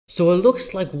So it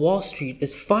looks like Wall Street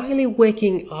is finally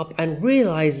waking up and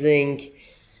realizing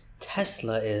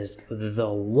Tesla is the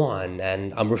one,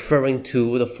 and I'm referring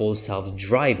to the full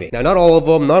self-driving. Now, not all of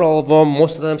them,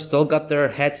 most of them still got their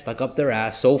head stuck up their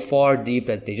ass so far deep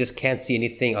that they just can't see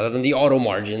anything other than the auto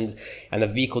margins and the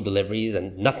vehicle deliveries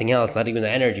and nothing else, not even the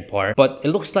energy part. But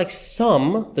it looks like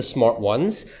some, the smart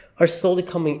ones, are slowly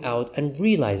coming out and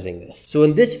realizing this. So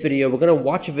in this video, we're going to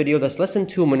watch a video that's less than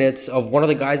 2 minutes of one of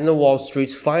the guys in the Wall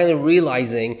Streets finally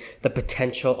realizing the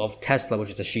potential of Tesla,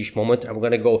 which is a sheesh moment. And we're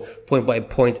going to go point by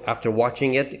point after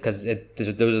watching it, because there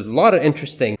was a lot of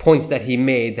interesting points that he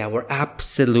made that were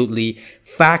absolutely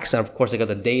facts. And of course, I got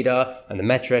the data and the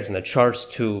metrics and the charts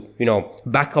to,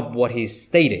 back up what he's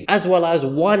stating, as well as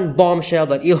one bombshell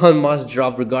that Elon Musk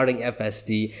dropped regarding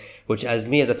FSD, which, as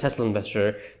me as a Tesla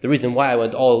investor, the reason why I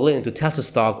went all in into Tesla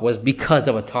stock was because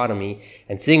of autonomy.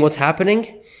 And seeing what's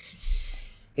happening,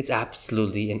 it's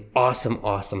absolutely an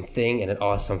awesome thing and an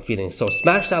awesome feeling. So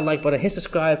smash that like button, hit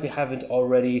subscribe if you haven't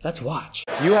already. Let's watch.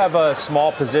 You have a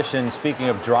small position, speaking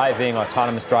of driving,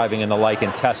 autonomous driving and the like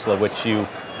in Tesla, which you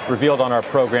revealed on our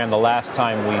program the last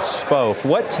time we spoke.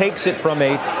 What takes it from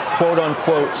a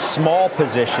quote-unquote small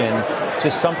position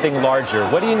to something larger?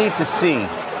 What do you need to see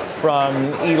from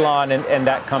Elon and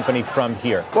that company from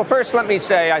here? Well, first, let me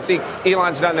say, I think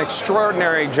Elon's done an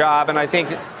extraordinary job, and I think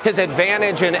his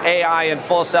advantage in AI and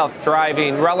full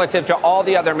self-driving relative to all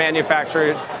the other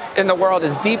manufacturers in the world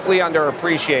is deeply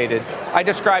underappreciated. I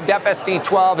described FSD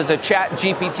 12 as a chat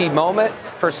GPT moment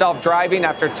for self-driving.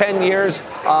 After 10 years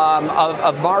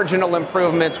of marginal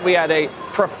improvements, we had a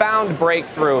profound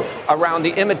breakthrough around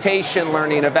the imitation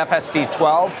learning of FSD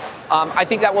 12. I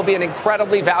think that will be an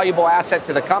incredibly valuable asset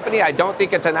to the company. I don't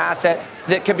think it's an asset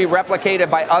that can be replicated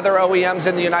by other OEMs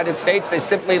in the United States. They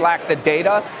simply lack the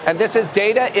data. And this is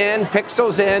data in,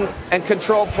 pixels in, and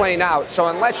control plane out. So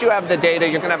unless you have the data,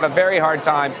 you're going to have a very hard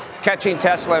time catching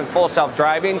Tesla in full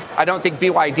self-driving. I don't think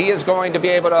BYD is going to be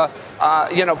able to,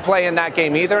 play in that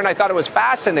game either. And I thought it was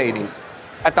fascinating.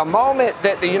 At the moment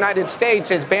that the United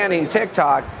States is banning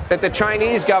TikTok, that the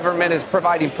Chinese government is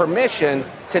providing permission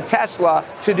to Tesla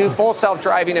to do full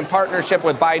self-driving in partnership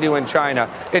with Baidu in China.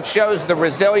 It shows the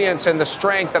resilience and the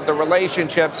strength of the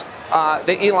relationships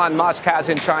that Elon Musk has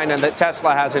in China and that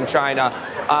Tesla has in China,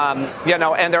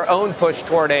 and their own push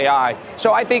toward AI.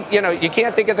 So I think, you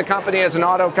can't think of the company as an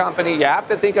auto company. You have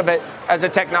to think of it as a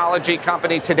technology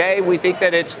company. Today, we think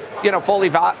that it's, fully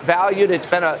valued. It's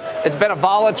been a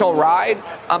volatile ride,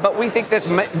 but we think this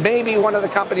may be one of the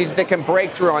companies that can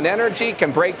break through on energy,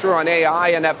 can break through on AI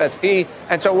and FSD.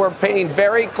 And so we're paying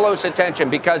very close attention,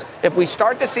 because if we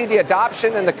start to see the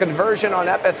adoption and the conversion on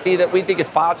FSD that we think is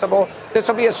possible, this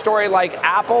will be a story like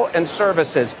Apple and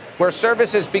services, where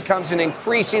services becomes an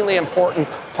increasingly important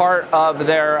part of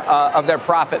their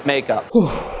profit makeup.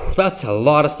 That's a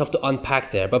lot of stuff to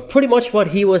unpack there, but pretty much what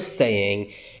he was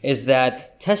saying is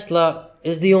that Tesla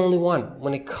is the only one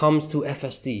when it comes to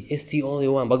FSD. It's the only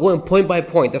one. But going point by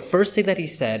point, the first thing that he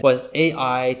said was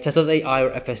Tesla's AI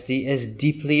or FSD is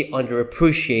deeply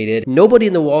underappreciated. Nobody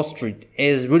in the Wall Street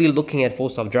is really looking at full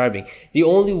self-driving. The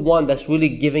only one that's really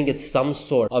giving it some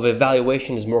sort of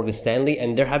evaluation is Morgan Stanley,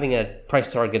 and they're having a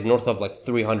price target north of like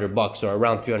 $300 or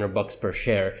around $300 per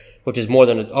share, which is more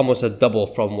than almost a double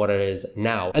from what it is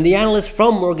now. And the analyst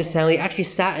from Morgan Stanley actually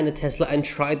sat in a Tesla and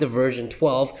tried the version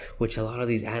 12, which a lot of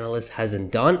these analysts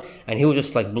hasn't done. And he was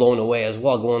just like blown away as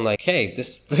well, going like, hey,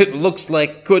 it looks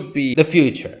like could be the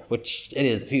future, which it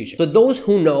is the future. So those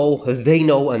who know, they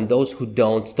know, and those who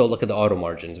don't still look at the auto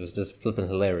margins, which is just flipping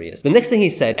hilarious. The next thing he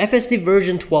said, FSD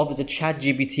version 12 is a chat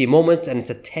GPT moment, and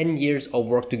it's a 10 years of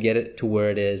work to get it to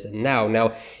where it is now.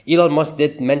 Now, Elon Musk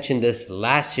did mention this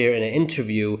last year in an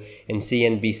interview in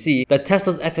CNBC, that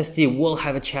Tesla's FSD will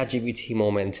have a ChatGPT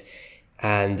moment,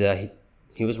 and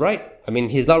he was right. I mean,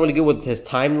 he's not really good with his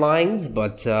timelines,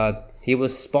 but he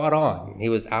was spot on. He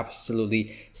was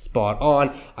absolutely spot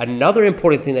on. Another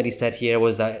important thing that he said here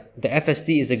was that the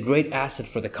FSD is a great asset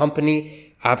for the company.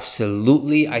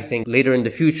 Absolutely. I think later in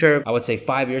the future, I would say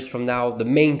 5 years from now, the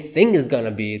main thing is going to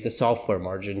be the software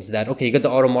margins. That, okay, you got the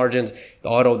auto margins, the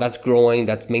auto that's growing,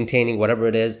 that's maintaining whatever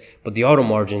it is, but the auto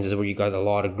margins is where you got a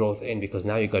lot of growth in, because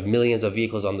now you got millions of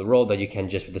vehicles on the road that you can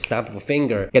just with the snap of a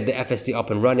finger get the FSD up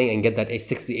and running and get that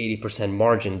 60-80%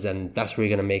 margins, and that's where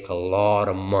you're going to make a lot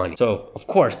of money. So of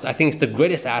course, I think it's the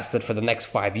greatest asset for the next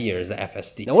 5 years, the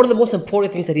FSD. Now, one of the most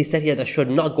important things that he said here that should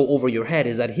not go over your head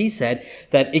is that he said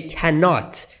that it cannot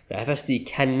but the FSD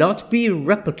cannot be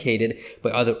replicated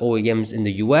by other OEMs in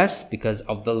the US because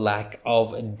of the lack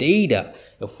of data.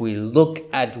 If we look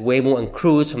at Waymo and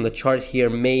Cruise from the chart here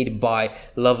made by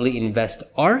Lovely Invest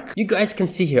Arc, you guys can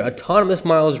see here autonomous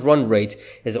miles run rate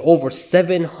is over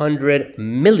 700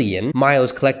 million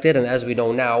miles collected, and as we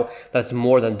know now, that's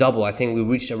more than double. I think we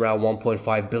reached around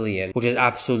 1.5 billion, which is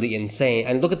absolutely insane.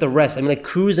 And look at the rest. I mean, like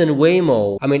Cruise and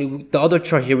Waymo. I mean, the other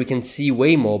chart here we can see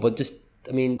Waymo, but just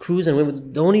Cruise and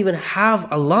Waymo don't even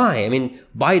have a line. I mean,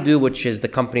 Baidu, which is the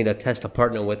company that Tesla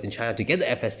partnered with in China to get the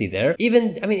FSD there,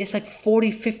 even, it's like 40,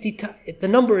 50 times. The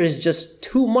number is just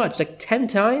too much, like 10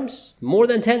 times, more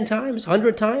than 10 times,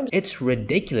 100 times. It's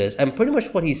ridiculous. And pretty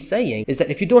much what he's saying is that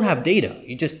if you don't have data,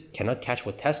 you just cannot catch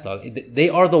with Tesla. They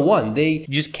are the one. You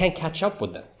just can't catch up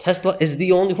with them. Tesla is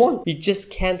the only one. You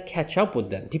just can't catch up with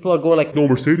them. People are going like, no,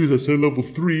 Mercedes, I said level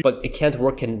 3. But it can't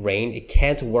work in rain. It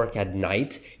can't work at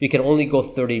night. You can only go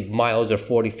 30 miles or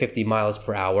 40, 50 miles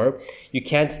per hour. You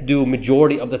can't do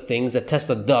majority of the things that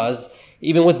Tesla does,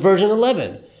 even with version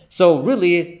 11. So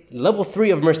really, level 3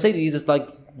 of Mercedes is like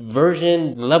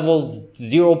version level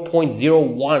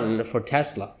 0.01 for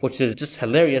Tesla, which is just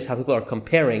hilarious how people are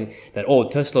comparing that, oh,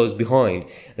 Tesla is behind.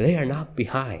 They are not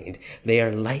behind. They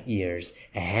are light years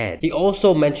ahead. He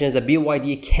also mentions that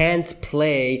BYD can't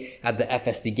play at the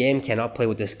FSD game, cannot play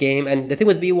with this game. And the thing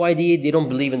with BYD, they don't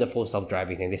believe in the full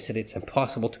self-driving thing. They said it's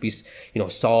impossible to be,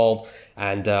 solved.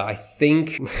 And I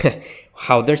think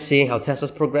how they're seeing how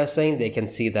Tesla's progressing, they can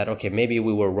see that, okay, maybe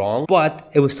we were wrong, but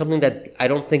it was something that I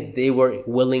don't think they were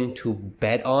willing to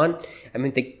bet on. I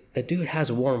mean, the dude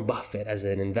has Warren Buffett as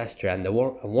an investor, and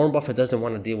Warren Buffett doesn't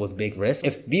want to deal with big risks.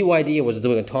 If BYD was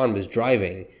doing autonomous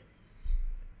driving,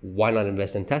 why not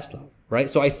invest in Tesla, right?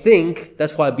 So I think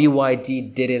that's why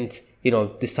BYD didn't,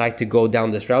 decide to go down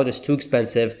this route. It's too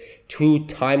expensive, too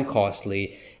time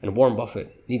costly, and Warren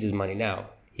Buffett needs his money now.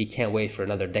 He can't wait for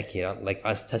another decade, like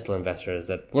us Tesla investors,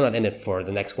 that we're not in it for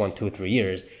the next 1, 2, 3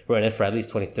 years. We're in it for at least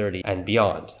 2030 and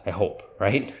beyond, I hope,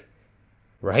 right?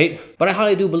 But I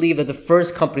highly do believe that the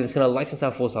first company that's going to license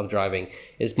out full self-driving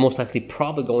is most likely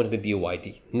probably going to be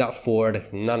BYD, not Ford,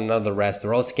 none of the rest.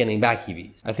 They're all scaling back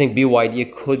EVs. I think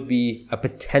BYD could be a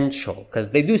potential, because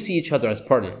they do see each other as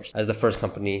partners, as the first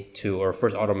company to, or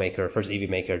first automaker, first EV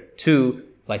maker to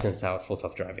license out full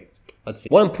self-driving. Let's see.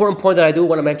 One important point that I do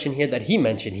want to mention here that he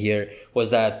mentioned here was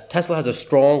that Tesla has a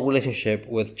strong relationship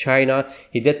with China.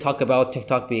 He did talk about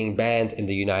TikTok being banned in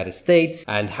the United States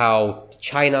and how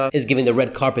China is giving the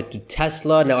red carpet to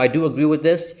Tesla. Now, I do agree with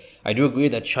this. I do agree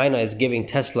that China is giving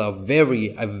Tesla a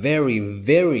very,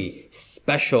 very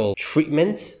special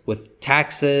treatment with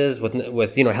taxes, with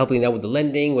helping them with the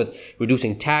lending, with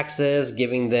reducing taxes,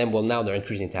 giving them, well, now they're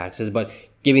increasing taxes, but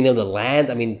giving them the land.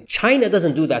 I mean, China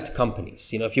doesn't do that to companies.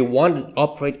 If you want to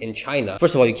operate in China,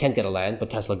 first of all, you can't get a land,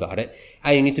 but Tesla got it.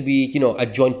 And you need to be, a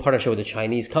joint partnership with a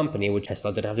Chinese company, which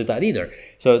Tesla didn't have to do that either.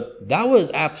 So that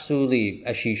was absolutely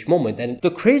a sheesh moment. And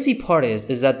the crazy part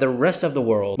is that the rest of the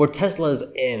world where Tesla is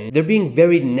in, they're being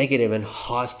very negative and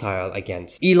hostile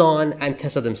against Elon and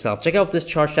Tesla themselves. Check out this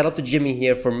chart. Shout out to Jimmy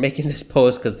here for making this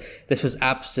post, because this was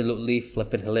absolutely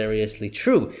flippin' hilariously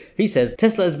true. He says,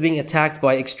 Tesla is being attacked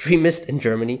by extremists in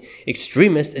Germany,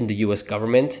 extremists in the US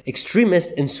government,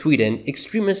 extremists in Sweden,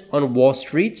 extremists on Wall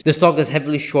Street. The stock is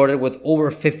heavily shorted with over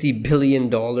 $50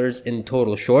 billion in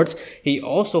total shorts. He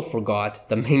also forgot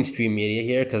the mainstream media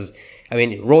here, because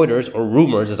Reuters, or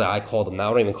rumors as I call them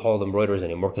now, I don't even call them Reuters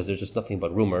anymore because there's just nothing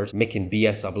but rumors, making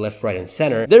BS up left, right, and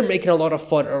center. They're making a lot of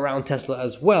fun around Tesla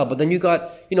as well. But then you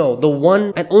got, the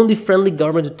one and only friendly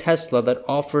government to Tesla that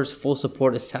offers full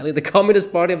support is sadly the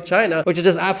Communist Party of China, which is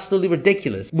just absolutely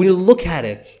ridiculous. When you look at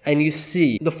it and you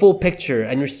see the full picture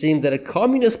and you're seeing that a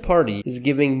Communist Party is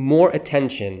giving more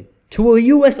attention to a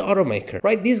US automaker,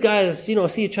 right? These guys, see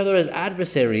each other as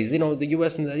adversaries, the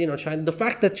US and China. The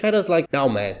fact that China's like, no,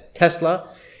 man, Tesla,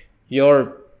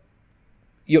 you're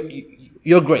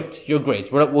great. You're great.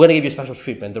 We're going to give you special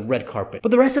treatment, the red carpet.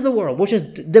 But the rest of the world, which is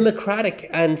democratic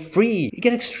and free, you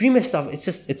get extremist stuff.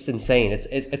 It's insane.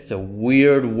 It's a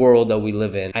weird world that we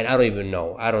live in. And I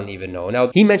don't even know.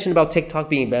 Now, he mentioned about TikTok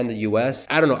being banned in the US.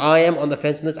 I don't know. I am on the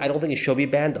fence on this. I don't think it should be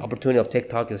banned. The opportunity of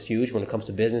TikTok is huge when it comes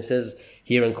to businesses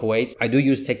here in Kuwait. I do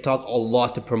use TikTok a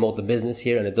lot to promote the business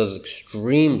here, and it does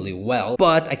extremely well.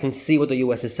 But I can see what the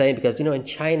US is saying, because, in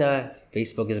China,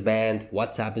 Facebook is banned,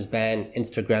 WhatsApp is banned,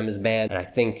 Instagram is banned, and I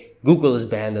think Google is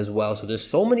banned as well. So there's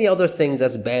so many other things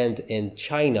that's banned in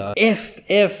China.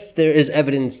 If there is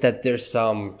evidence that there's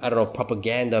some,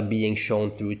 propaganda being shown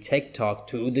through TikTok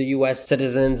to the US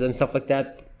citizens and stuff like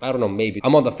that, I don't know, maybe.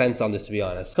 I'm on the fence on this, to be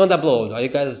honest. Comment down below, are you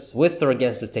guys with or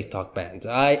against this TikTok ban?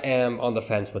 I am on the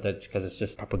fence with it because it's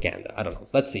just propaganda. I don't know.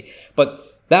 Let's see.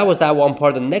 But that was that one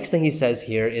part. The next thing he says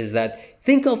here is that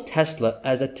think of Tesla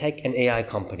as a tech and AI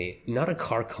company, not a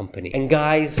car company. And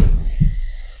guys,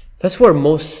 that's where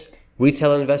most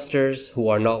retail investors who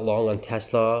are not long on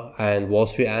Tesla and Wall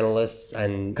Street analysts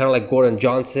and kind of like Gordon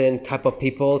Johnson type of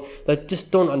people that just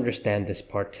don't understand this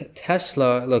part.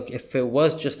 Tesla, look, if it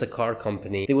was just a car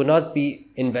company, they would not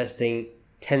be investing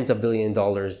tens of billions of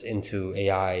dollars into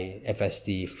AI,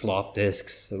 FSD, flop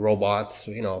disks, robots,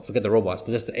 you know, forget the robots,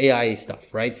 but just the AI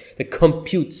stuff, right? The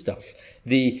compute stuff,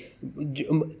 the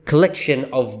collection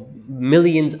of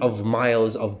millions of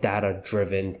miles of data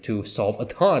driven to solve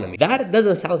autonomy. That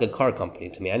doesn't sound like a car company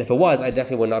to me. And if it was, I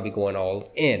definitely would not be going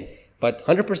all in. But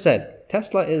 100%,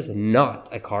 Tesla is not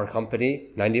a car company.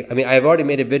 I've already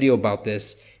made a video about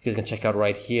this. You guys can check out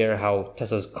right here how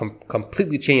Tesla's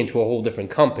completely changed into a whole different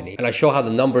company. And I show how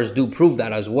the numbers do prove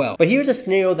that as well. But here's a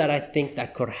scenario that I think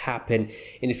that could happen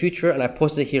in the future. And I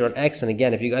posted it here on X. And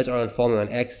again, if you guys aren't following me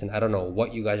on X, and I don't know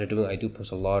what you guys are doing, I do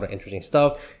post a lot of interesting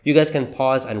stuff. You guys can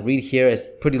pause and read here. It's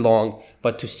pretty long.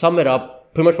 But to sum it up,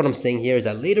 pretty much what I'm saying here is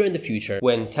that later in the future,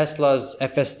 when Tesla's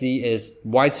FSD is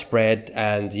widespread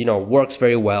and, you know, works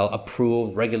very well,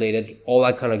 approved, regulated, all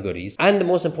that kind of goodies. And the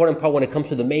most important part when it comes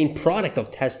to the main product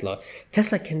of Tesla,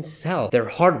 Tesla can sell their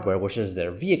hardware, which is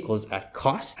their vehicles, at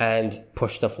cost and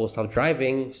push the full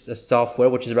self-driving software,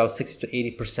 which is about 60 to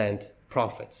 80%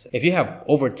 profits. If you have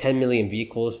over 10 million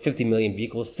vehicles, 50 million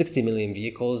vehicles, 60 million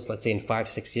vehicles, let's say in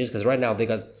 5-6 years, because right now they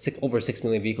got over 6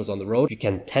 million vehicles on the road, you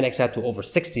can 10x that to over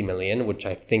 60 million, which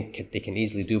I think they can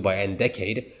easily do by end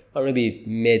decade, or maybe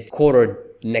mid-quarter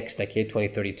next decade,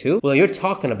 2032. Well, you're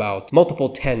talking about multiple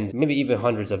tens, maybe even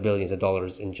hundreds of billions of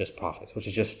dollars in just profits, which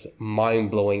is just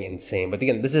mind-blowing, insane. But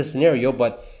again, this is a scenario,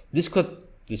 but this could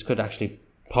actually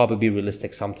probably be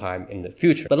realistic sometime in the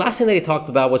future. The last thing that he talked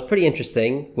about was pretty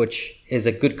interesting, which is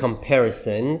a good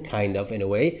comparison, kind of, in a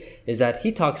way, is that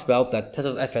he talks about that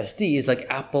Tesla's FSD is like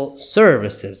Apple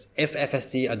services. If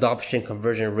FSD adoption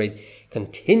conversion rate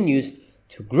continues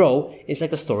to grow, it's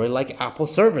like a story like Apple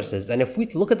services. And if we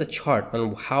look at the chart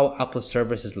on how Apple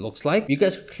services looks like, you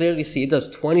guys clearly see it does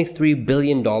 $23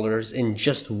 billion in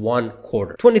just one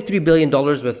quarter. $23 billion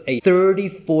with a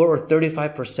 34 or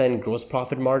 35% gross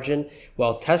profit margin,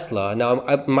 while Tesla, now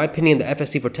in my opinion, the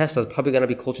FSD for Tesla is probably going to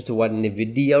be closer to what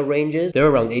NVIDIA range is. They're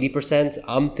around 80%.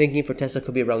 I'm thinking for Tesla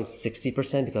could be around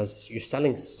 60% because you're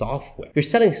selling software. You're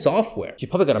selling software. You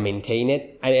probably got to maintain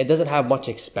it, and it doesn't have much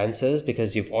expenses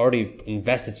because you've already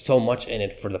invested so much in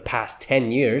it for the past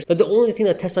 10 years that the only thing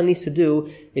that Tesla needs to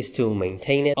do is to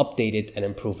maintain it, update it, and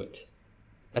improve it.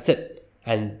 That's it.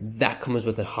 And that comes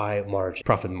with a high margin,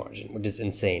 profit margin, which is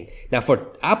insane. Now for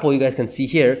Apple, you guys can see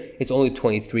here, it's only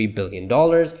 $23 billion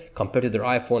compared to their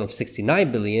iPhone of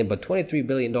 $69 billion, but $23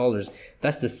 billion,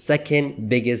 that's the second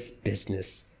biggest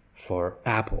business for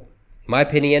Apple. In my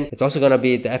opinion, it's also going to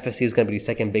be, the FSD is going to be the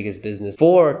second biggest business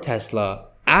for Tesla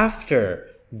after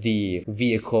the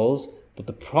vehicles, but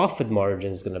the profit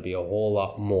margin is going to be a whole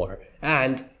lot more.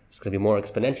 And it's going to be more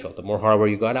exponential. The more hardware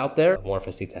you got out there, the more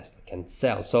FSD Tesla can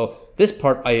sell. So this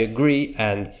part, I agree.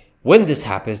 And when this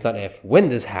happens, not if, when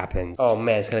this happens, oh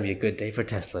man, it's going to be a good day for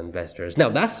Tesla investors. Now,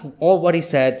 that's all what he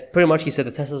said. Pretty much he said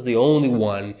that Tesla's the only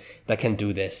one that can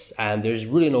do this. And there's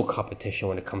really no competition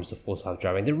when it comes to full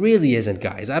self-driving. There really isn't,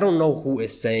 guys. I don't know who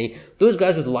is saying, those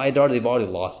guys with LiDAR, they've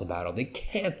already lost the battle. They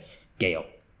can't scale.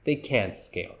 They can't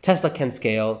scale. Tesla can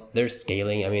scale. They're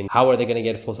scaling. I mean, how are they going to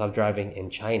get full self-driving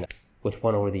in China? With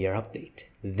one over-the-air update.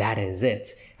 That is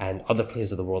it. And other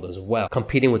places of the world as well.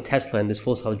 Competing with Tesla in this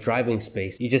full self-driving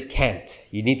space, you just can't.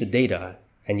 You need the data,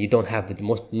 and you don't have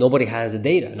nobody has the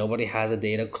data. Nobody has the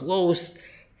data close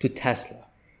to Tesla.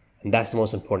 And that's the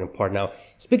most important part. Now,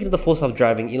 speaking of the full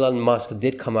self-driving, Elon Musk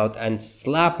did come out and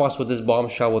slap us with this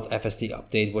bombshell with FSD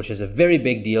update, which is a very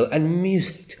big deal and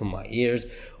music to my ears,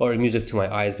 or music to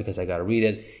my eyes because I gotta read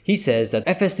it. He says that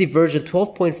FSD version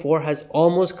 12.4 has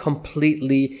almost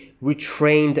completely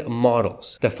retrained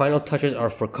models. The final touches are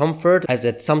for comfort, as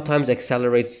it sometimes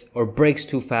accelerates or brakes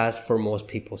too fast for most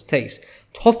people's taste.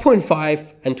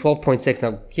 12.5 and 12.6.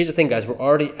 Now, here's the thing, guys. We're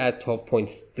already at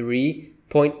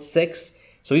 12.3.6.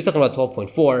 So he's talking about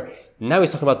 12.4. Now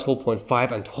he's talking about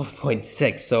 12.5 and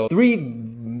 12.6. So 3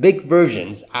 big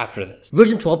versions after this.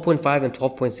 Version 12.5 and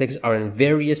 12.6 are in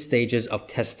various stages of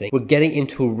testing. We're getting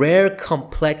into rare,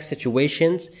 complex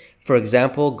situations For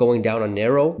example, going down a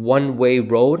narrow one-way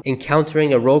road,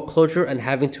 encountering a road closure and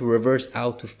having to reverse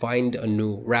out to find a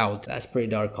new route. That's pretty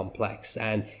darn complex.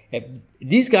 And if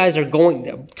these guys are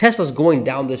Tesla's going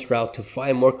down this route to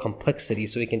find more complexity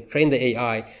so it can train the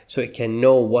AI so it can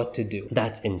know what to do.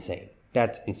 That's insane.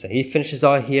 That's insane. He finishes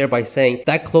out here by saying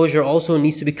that closure also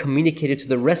needs to be communicated to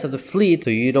the rest of the fleet so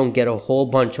you don't get a whole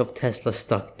bunch of Tesla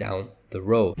stuck down the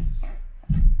road.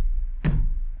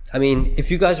 I mean, if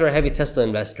you guys are a heavy Tesla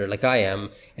investor like I am,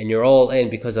 and you're all in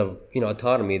because of,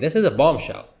 autonomy, this is a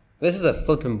bombshell. This is a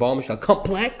flipping bombshell.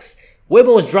 Complex?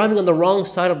 Waymo was driving on the wrong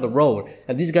side of the road,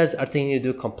 and these guys are thinking to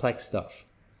do complex stuff.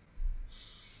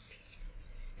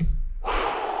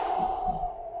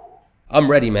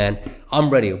 I'm ready, man. I'm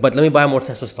ready. But let me buy more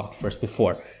Tesla stock first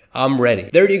before. I'm ready.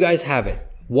 There you guys have it.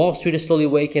 Wall Street is slowly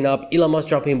waking up. Elon Musk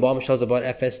dropping bombshells about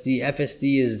FSD.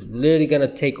 FSD is literally going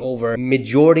to take over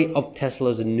majority of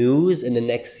Tesla's news in the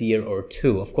next year or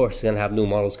two. Of course, it's going to have new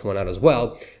models coming out as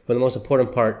well. But the most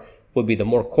important part would be the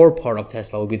more core part of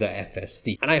Tesla would be the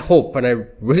FSD. And I hope, and I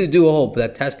really do hope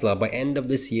that Tesla by end of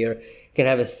this year can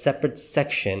have a separate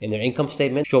section in their income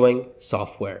statement showing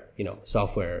software,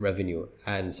 software revenue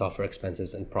and software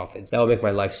expenses and profits. That will make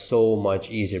my life so much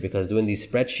easier because doing these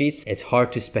spreadsheets, it's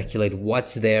hard to speculate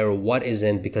what's there, what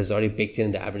isn't, because it's already baked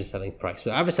in the average selling price.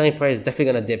 So the average selling price is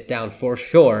definitely going to dip down for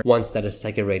sure once that is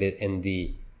segregated in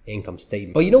the income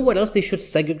statement. But you know what else they should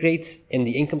segregate in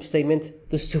the income statement?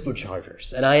 The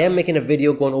superchargers. And I am making a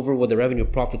video going over what the revenue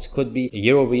profits could be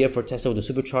year over year for Tesla with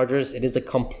the superchargers. It is a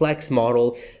complex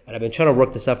model and I've been trying to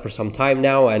work this out for some time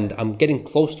now and I'm getting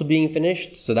close to being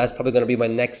finished. So that's probably going to be my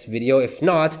next video. If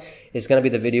not, it's going to be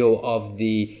the video of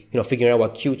the, figuring out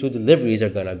what Q2 deliveries are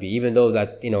going to be. Even though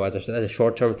that, as a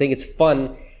short-term thing, it's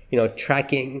fun,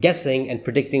 tracking, guessing and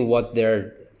predicting what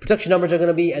their production numbers are going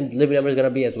to be and delivery numbers are going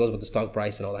to be, as well as with the stock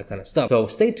price and all that kind of stuff. So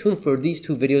stay tuned for these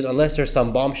two videos. Unless there's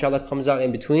some bombshell that comes out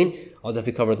in between, I'll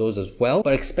definitely cover those as well.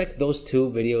 But expect those two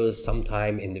videos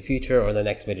sometime in the future or the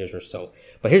next videos or so.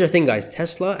 But here's the thing, guys.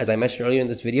 Tesla, as I mentioned earlier in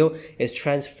this video, is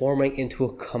transforming into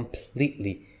a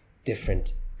completely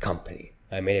different company.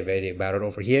 I made a video about it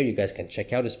over here. You guys can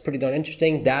check out. It's pretty darn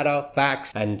interesting. Data,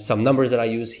 facts, and some numbers that I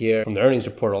use here from the earnings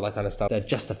report, all that kind of stuff that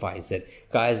justifies it.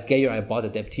 Guys, get your I Bought the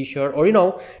Dip t-shirt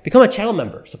or, become a channel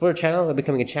member. Support a channel by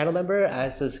becoming a channel member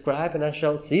and subscribe. And I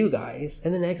shall see you guys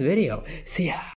in the next video. See ya.